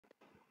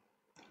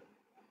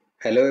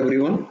Hello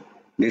everyone,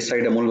 this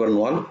side Amol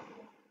Varnwal.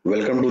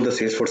 Welcome to the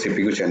Salesforce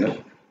CPQ channel.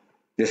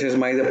 This is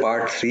my the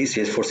part 3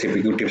 Salesforce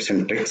CPQ tips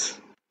and tricks.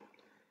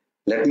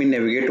 Let me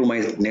navigate to my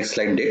next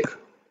slide deck.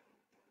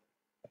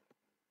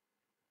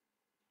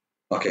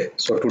 Okay,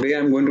 so today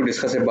I'm going to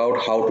discuss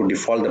about how to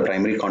default the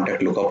primary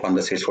contact lookup on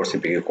the Salesforce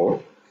CPQ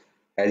code.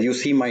 As you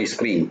see my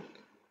screen,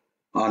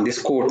 on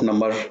this code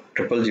number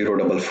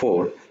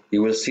 00044,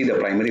 you will see the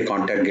primary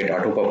contact get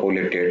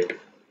auto-populated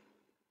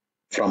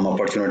from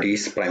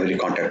opportunities primary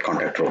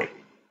contact role.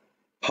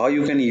 How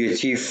you can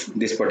achieve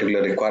this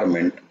particular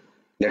requirement?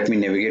 Let me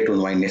navigate to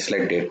my next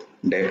slide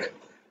deck.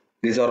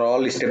 These are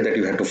all steps that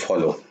you have to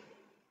follow.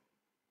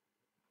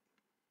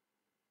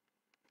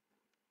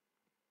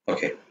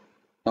 Okay.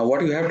 Now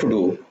what you have to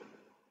do,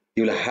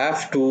 you'll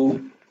have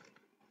to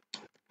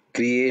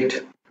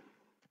create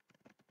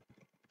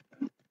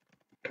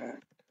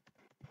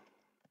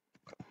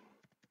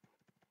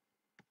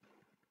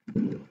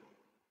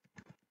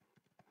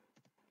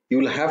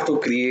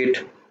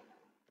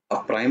a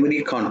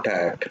primary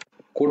contact,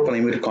 code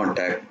primary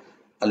contact,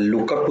 a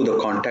lookup to the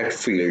contact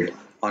field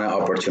on an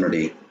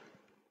opportunity.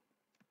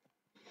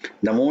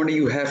 The moment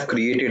you have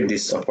created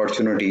this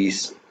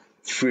opportunities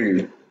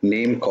field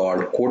name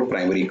called code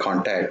primary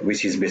contact,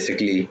 which is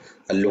basically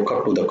a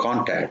lookup to the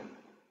contact,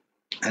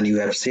 and you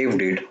have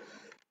saved it,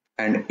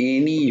 and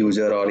any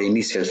user or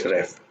any sales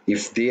rep,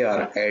 if they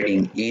are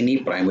adding any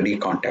primary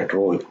contact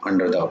role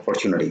under the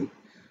opportunity,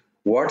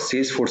 what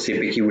Salesforce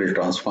CPQ will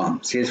transform,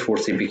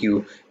 Salesforce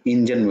CPQ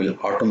engine will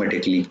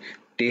automatically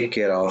take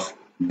care of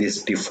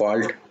this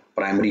default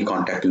primary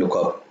contact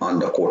lookup on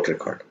the code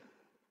record.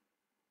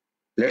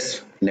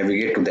 Let's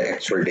navigate to the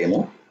actual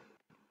demo.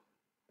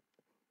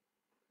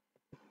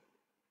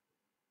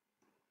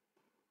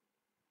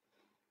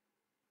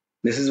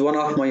 This is one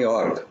of my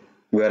org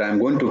where I'm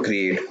going to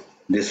create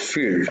this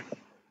field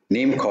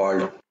name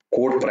called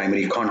code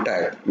primary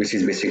contact, which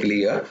is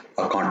basically a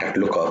contact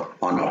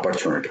lookup on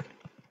opportunity.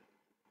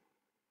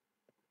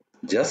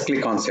 Just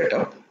click on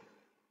setup,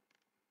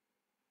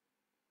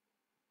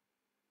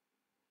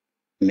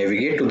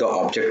 navigate to the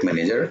object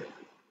manager,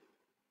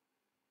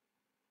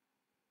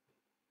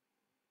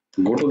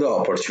 go to the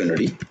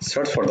opportunity,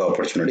 search for the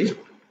opportunity,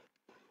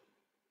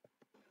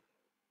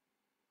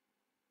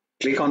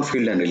 click on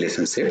field and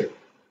relationship,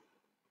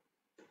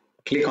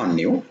 click on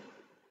new,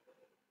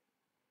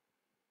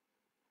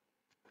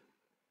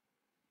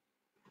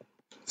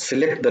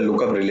 select the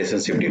lookup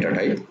relationship data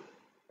type,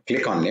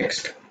 click on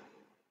next,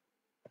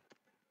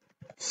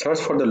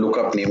 search for the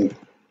lookup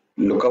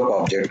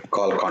object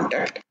called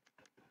contact,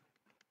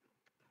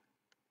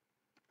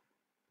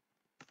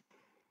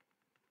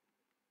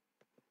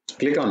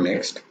 click on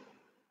next,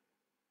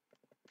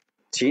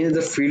 change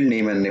the field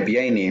name and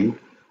API name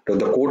to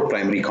the code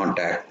primary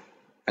contact,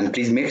 and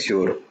please make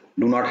sure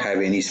do not have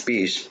any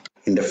space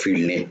in the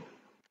field name.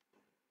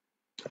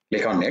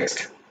 Click on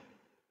next,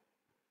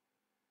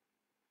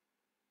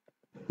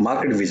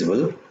 mark it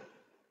visible,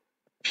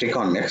 click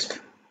on next,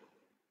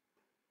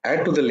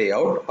 add to the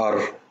layout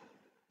or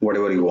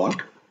whatever you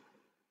want,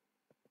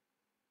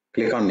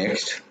 click on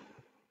next,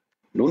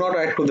 do not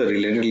add to the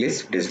related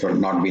list, it is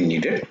not be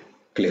needed,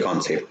 click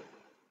on save.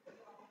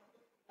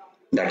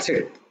 That's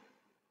it.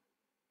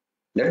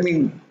 Let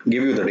me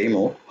give you the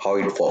demo how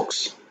it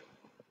works.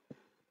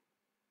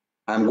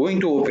 I'm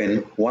going to open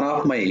one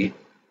of my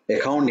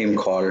account name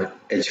called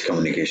Edge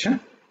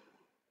Communication.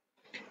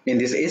 In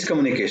this Edge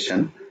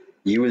Communication,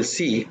 you will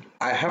see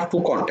I have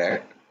two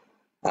contact.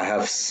 I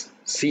have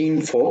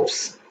seen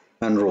Forbes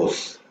and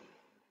Rose.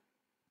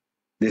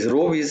 This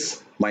row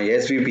is my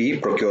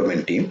SVP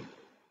procurement team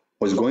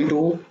who is going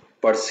to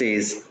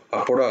purchase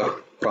a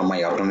product from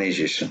my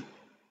organization.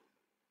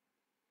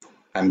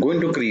 I'm going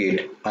to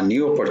create a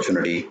new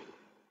opportunity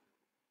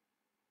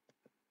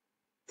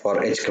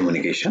for Edge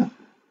Communication.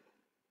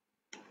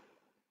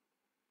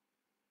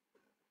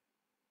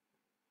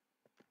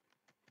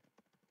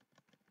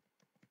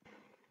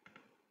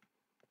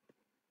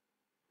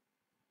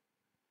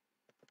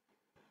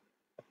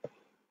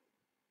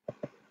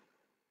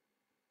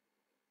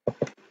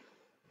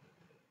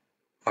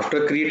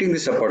 After creating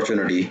this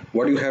opportunity,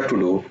 what you have to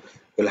do,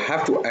 you'll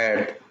have to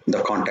add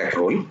the contact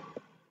role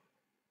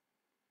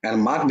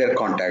and mark their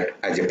contact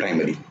as a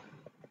primary.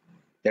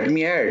 Let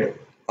me add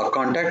a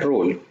contact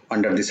role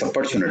under this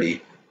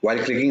opportunity while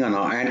clicking on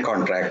Add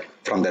Contact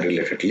from the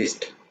related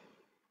list.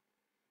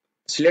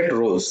 Select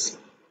Rose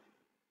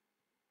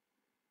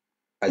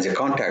as a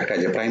contact,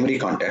 as a primary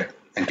contact,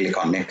 and click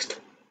on Next.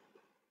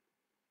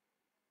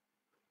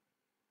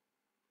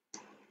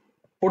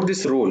 Put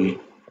this role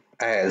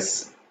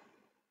as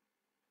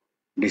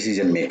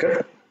decision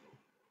maker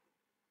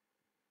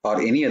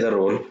or any other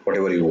role,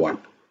 whatever you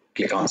want.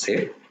 Click on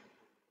Save.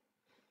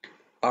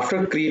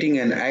 After creating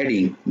and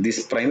adding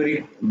this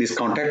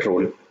contact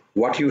role,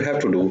 what you have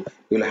to do,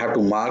 you will have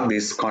to mark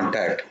this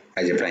contact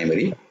as a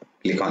primary.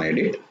 Click on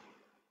Edit.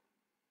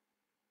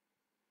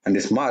 And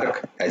this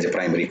mark as a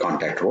primary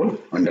contact role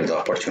under the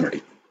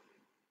opportunity.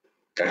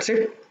 That's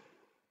it.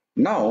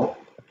 Now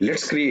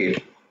let's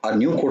create a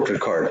new code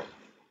record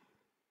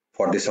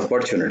for this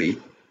opportunity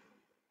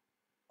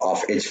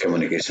of edge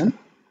communication.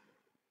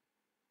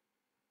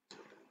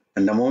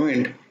 And the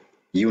moment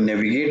you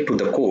navigate to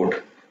the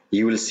code,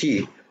 you will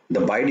see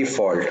the by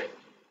default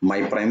my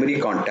primary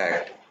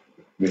contact,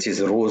 which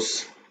is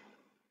rows,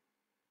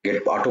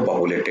 get auto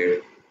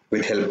populated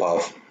with help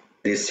of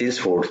this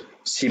Salesforce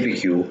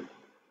CPQ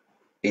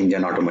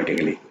engine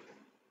automatically.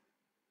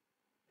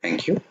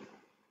 Thank you.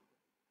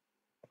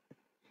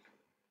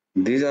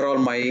 These are all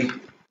my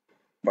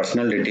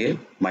personal detail,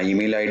 my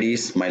email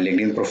IDs, my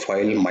LinkedIn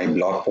profile, my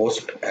blog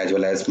post, as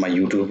well as my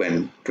YouTube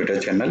and Twitter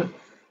channel.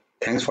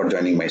 Thanks for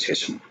joining my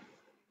session.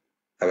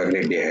 Have a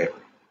great day ahead.